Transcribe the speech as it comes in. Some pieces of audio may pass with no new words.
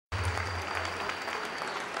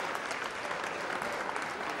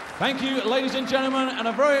Thank you, ladies and gentlemen, and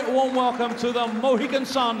a very warm welcome to the Mohegan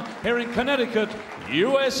Sun here in Connecticut,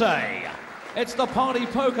 USA. It's the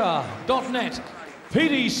partypoker.net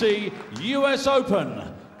PDC US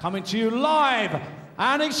Open, coming to you live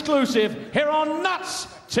and exclusive here on Nuts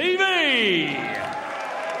TV.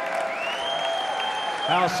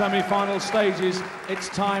 Our semi-final stages, it's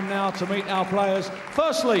time now to meet our players.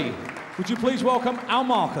 Firstly, would you please welcome our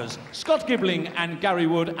markers, Scott Gibling and Gary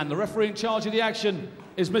Wood, and the referee in charge of the action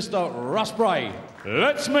is Mr. Russ Bray.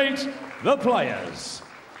 Let's meet the players.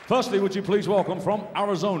 Firstly, would you please welcome from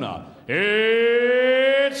Arizona,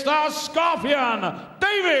 it's the Scorpion,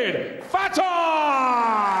 David Fatum!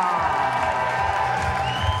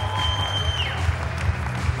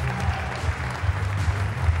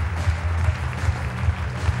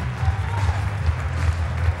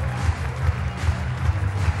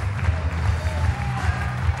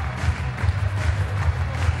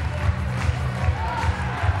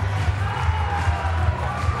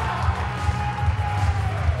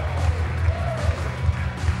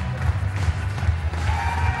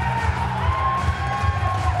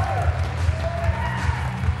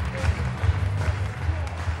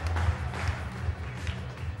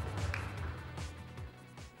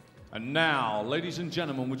 And now, ladies and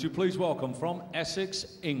gentlemen, would you please welcome from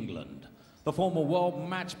Essex, England, the former world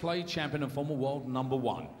match play champion and former world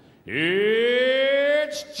 #1.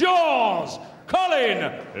 It's Jaws,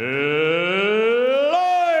 Colin Lloyd!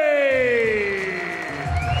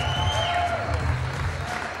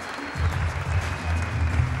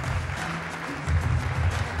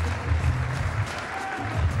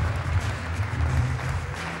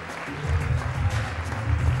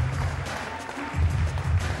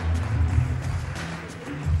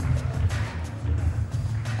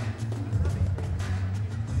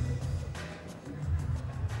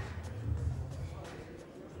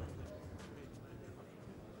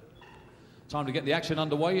 Time to get the action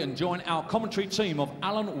underway and join our commentary team of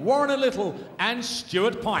Alan Warren-Little and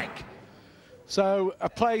Stuart Pike. So, a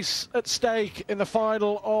place at stake in the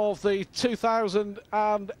final of the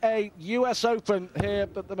 2008 US Open here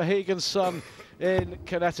at the Mohegan Sun in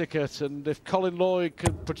Connecticut. And if Colin Lloyd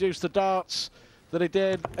could produce the darts that he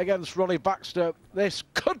did against Ronnie Baxter, this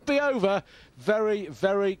could be over very,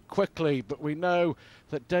 very quickly. But we know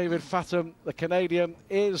that David Fatum, the Canadian,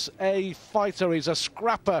 is a fighter. He's a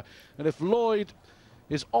scrapper. And if Lloyd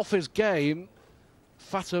is off his game,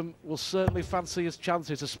 Fatum will certainly fancy his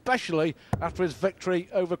chances, especially after his victory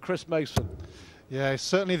over Chris Mason. Yeah, he's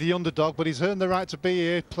certainly the underdog, but he's earned the right to be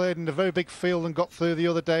here. Played in a very big field and got through the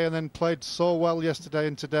other day, and then played so well yesterday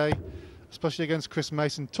and today, especially against Chris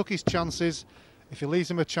Mason. Took his chances. If he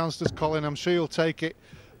leaves him a chance, does Colin, I'm sure he'll take it.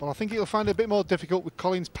 But I think he'll find it a bit more difficult with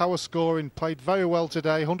Colin's power scoring. Played very well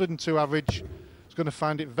today, 102 average. He's going to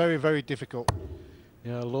find it very, very difficult.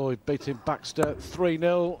 Yeah, Lloyd beating Baxter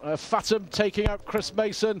 3-0. Fatum taking out Chris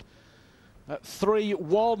Mason at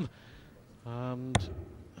 3-1. And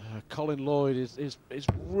Colin Lloyd is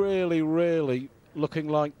really, really looking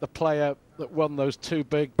like the player that won those two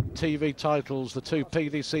big TV titles, the two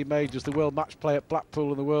PDC majors, the World Match Play at Blackpool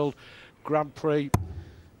and the World Grand Prix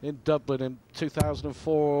in Dublin in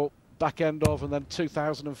 2004, back end of, and then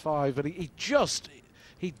 2005. And he just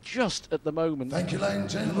at the moment, thank you, ladies and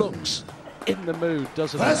gentlemen, looks in the mood,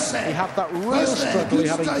 doesn't he? He had that real struggle. He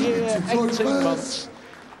had a year, 18 months.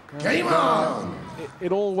 Game on!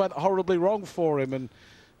 It all went horribly wrong for him, and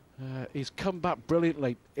he's come back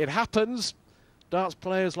brilliantly. It happens. Darts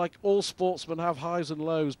players, like all sportsmen, have highs and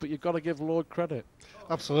lows, but you've got to give Lloyd credit.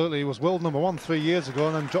 Absolutely. He was world #1 3 years ago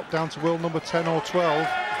and then dropped down to world #10 or 12.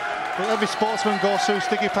 But every sportsman goes through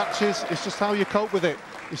sticky patches. It's just how you cope with it.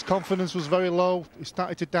 His confidence was very low. He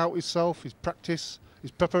started to doubt himself, his practice,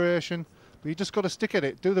 his preparation. But you just got to stick at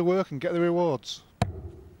it, do the work and get the rewards.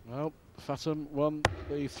 Well, Fatum won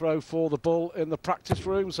the throw for the bull in the practice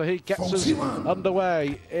room, so he gets us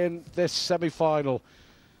underway in this semi-final.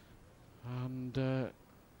 And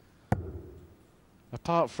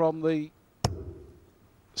apart from the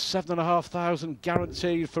 7,500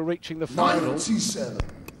 guaranteed for reaching the final, 97.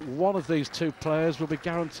 One of these two players will be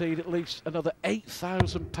guaranteed at least another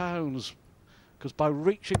 £8,000, because by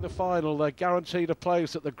reaching the final they're guaranteed a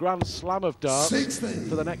place at the Grand Slam of Darts 60.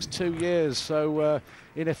 for the next 2 years. So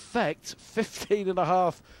in effect,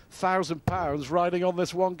 £15,500 riding on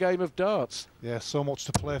this one game of darts. Yeah, so much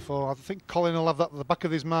to play for. I think Colin will have that at the back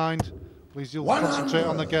of his mind. Please, you'll concentrate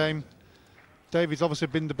on the game. David's obviously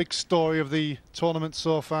been the big story of the tournament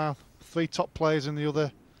so far. 3 top players in the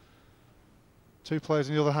other, 2 players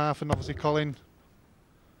in the other half, and obviously Colin.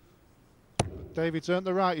 But David's earned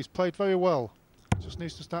the right. He's played very well. Just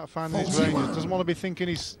needs to start finding his ranges. Doesn't want to be thinking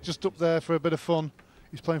he's just up there for a bit of fun.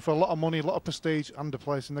 He's playing for a lot of money, a lot of prestige, and a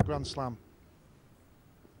place in the Grand Slam.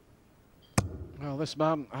 Well, this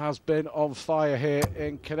man has been on fire here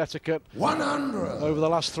in Connecticut 100. over the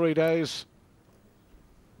last 3 days.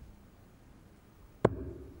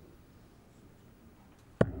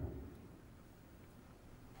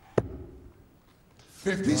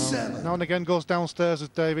 Now and again goes downstairs as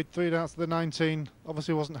David, 3 darts to the 19.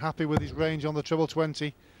 Obviously wasn't happy with his range on the treble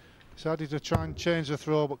 20. Decided to try and change the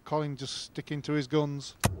throw, but Colin just sticking to his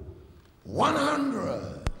guns.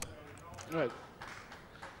 100. Right.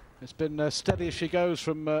 It's been steady as she goes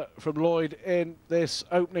from Lloyd in this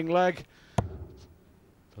opening leg.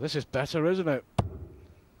 This is better, isn't it?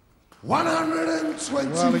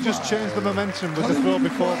 120. Well, he just changed the momentum with the throw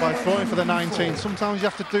before by throwing for the 19. Sometimes you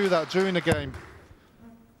have to do that during a game.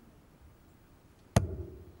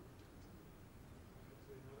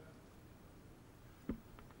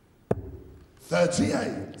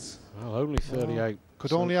 $38. Well, only 38.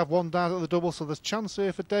 Could only have 1 dart at the double, so there's chance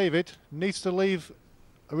here for David. Needs to leave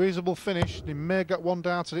a reasonable finish. He may get 1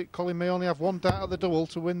 dart at it. Colin may only have 1 dart at the double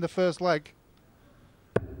to win the first leg.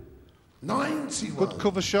 91. Good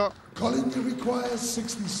cover shot. Colin, you require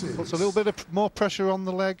 66. Puts a little bit of more pressure on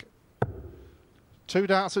the leg. 2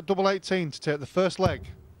 darts at double 18 to take the first leg.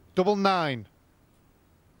 Double 9.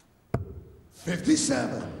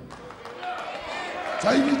 57.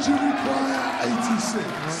 David, you require 86.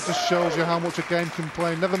 That just shows you how much a game can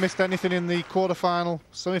play. Never missed anything in the quarter-final.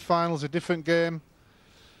 Semi-final's a different game.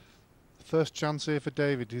 First chance here for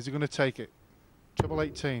David. Is he going to take it? Treble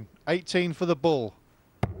 18. 18 for the bull.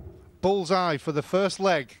 Bullseye for the first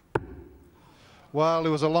leg. Well, he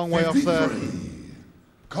was a long way off there.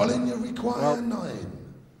 Colin, you require 9.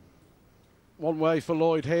 One way for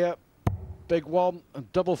Lloyd here. Big one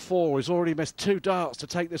and double 4. He's already missed 2 darts to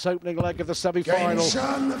take this opening leg of the semi-final.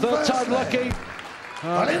 Third time lucky.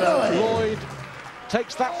 Lloyd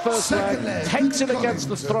takes that first leg, takes it against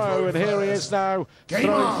the throw, and here he is now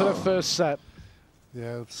throwing for the first set.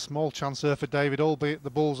 Yeah, small chance there for David, albeit the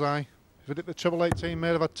bullseye. If it hit the treble 18, may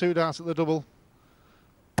have had 2 darts at the double.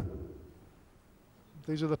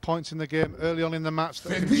 These are the points in the game early on in the match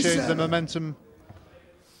that can change the momentum,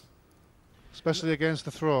 especially against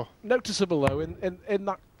the throw. Noticeable though, in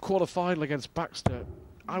that quarter-final against Baxter,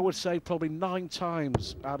 I would say probably 9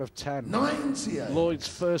 times out of 10, 98. Lloyd's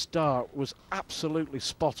first dart was absolutely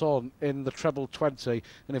spot on in the treble 20,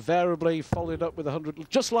 and invariably followed up with 100,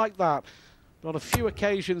 just like that. But on a few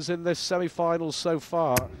occasions in this semi-final so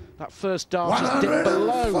far, that first dart has dipped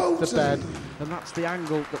below the bed, and that's the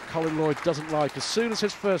angle that Colin Lloyd doesn't like. As soon as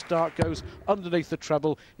his first dart goes underneath the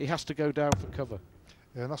treble, he has to go down for cover.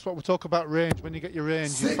 Yeah, and that's what we talk about range. When you get your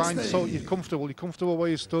range, you find you're comfortable where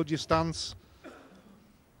you stood, your stance.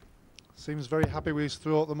 Seems very happy with his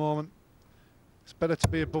throw at the moment. It's better to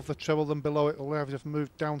be above the treble than below it. He'll have to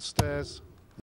move downstairs.